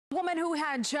woman who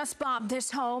had just bought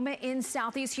this home in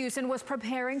Southeast Houston was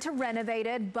preparing to renovate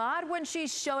it, but when she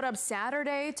showed up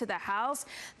Saturday to the house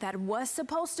that was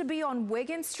supposed to be on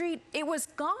Wiggins Street, it was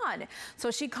gone. So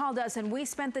she called us and we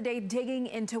spent the day digging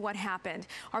into what happened.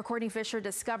 Our Courtney Fisher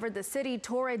discovered the city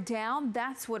tore it down.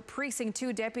 That's what Precinct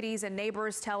 2 deputies and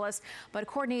neighbors tell us. But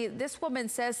Courtney, this woman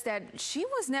says that she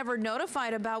was never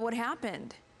notified about what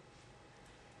happened.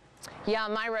 Yeah,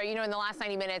 Myra, you know, in the last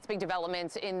 90 minutes, big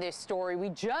developments in this story. We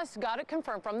just got it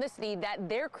confirmed from the city that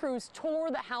their crews tore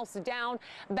the house down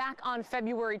back on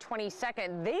February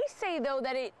 22nd. They say, though,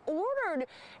 that it ordered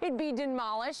it be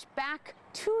demolished back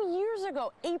 2 years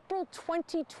ago, April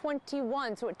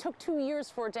 2021. So it took 2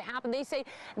 years for it to happen. They say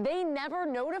they never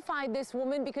notified this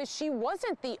woman because she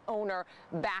wasn't the owner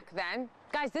back then.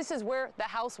 Guys, this is where the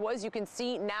house was. You can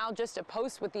see now just a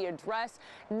post with the address,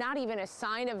 not even a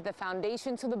sign of the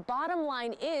foundation. So the bottom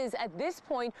line is, at this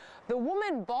point, the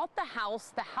woman bought the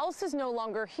house is no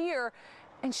longer here,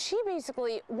 and she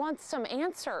basically wants some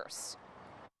answers.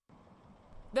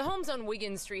 The homes on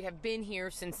Wiggins Street have been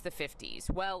here since the 50s,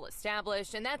 well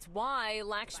established, and that's why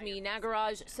Lakshmi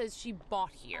Nagaraj says she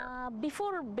bought here.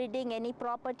 Before bidding any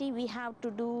property, we have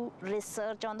to do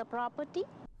research on the property.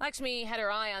 Lakshmi had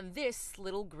her eye on this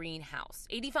little green house,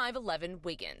 8511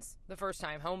 Wiggins. The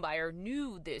first-time homebuyer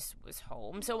knew this was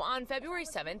home, so on February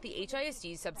 7th, the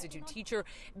HISD substitute teacher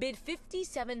bid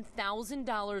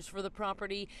 $57,000 for the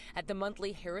property at the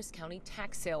monthly Harris County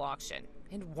tax sale auction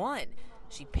and won.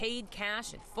 She paid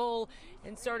cash in full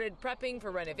and started prepping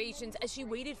for renovations as she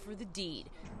waited for the deed.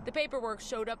 The paperwork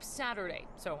showed up Saturday,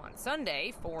 so on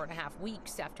Sunday, 4.5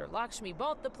 weeks after Lakshmi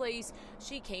bought the place,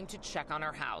 she came to check on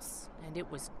her house, and it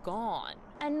was gone.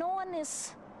 And no one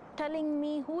is telling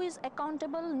me who is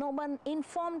accountable. No one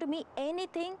informed me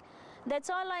anything. That's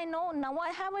all I know. Now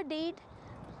I have a deed.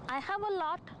 I have a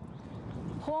lot.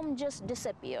 Home just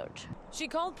disappeared. She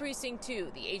called Precinct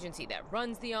 2, the agency that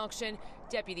runs the auction.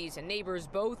 Deputies and neighbors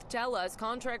both tell us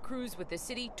contract crews with the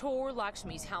city tore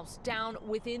Lakshmi's house down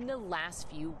within the last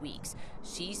few weeks.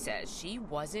 She says she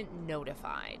wasn't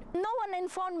notified. No one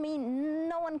informed me.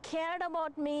 No one cared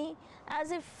about me,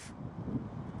 as if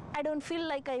I don't feel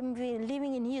like I'm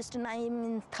living in Houston. I'm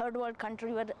in third world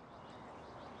country where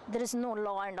there is no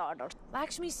law and order.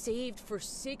 Lakshmi saved for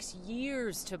 6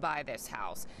 years to buy this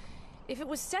house. If it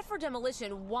was set for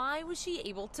demolition, why was she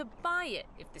able to buy it?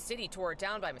 If the city tore it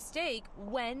down by mistake,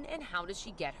 when and how does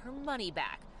she get her money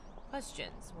back?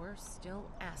 Questions we're still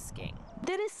asking.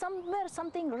 There is somewhere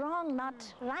something wrong,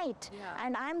 not right. Yeah.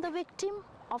 And I'm the victim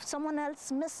of someone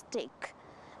else's mistake.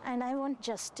 And I want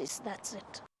justice, that's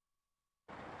it.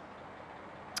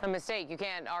 A mistake, you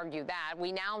can't argue that.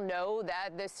 We now know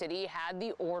that the city had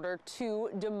the order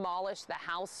to demolish the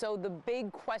house. So the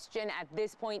big question at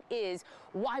this point is,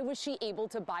 why was she able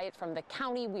to buy it from the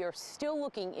county? We are still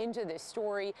looking into this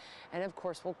story. And of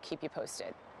course, we'll keep you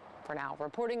posted. For now,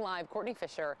 reporting live, Courtney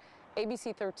Fisher,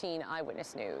 ABC 13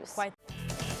 Eyewitness News.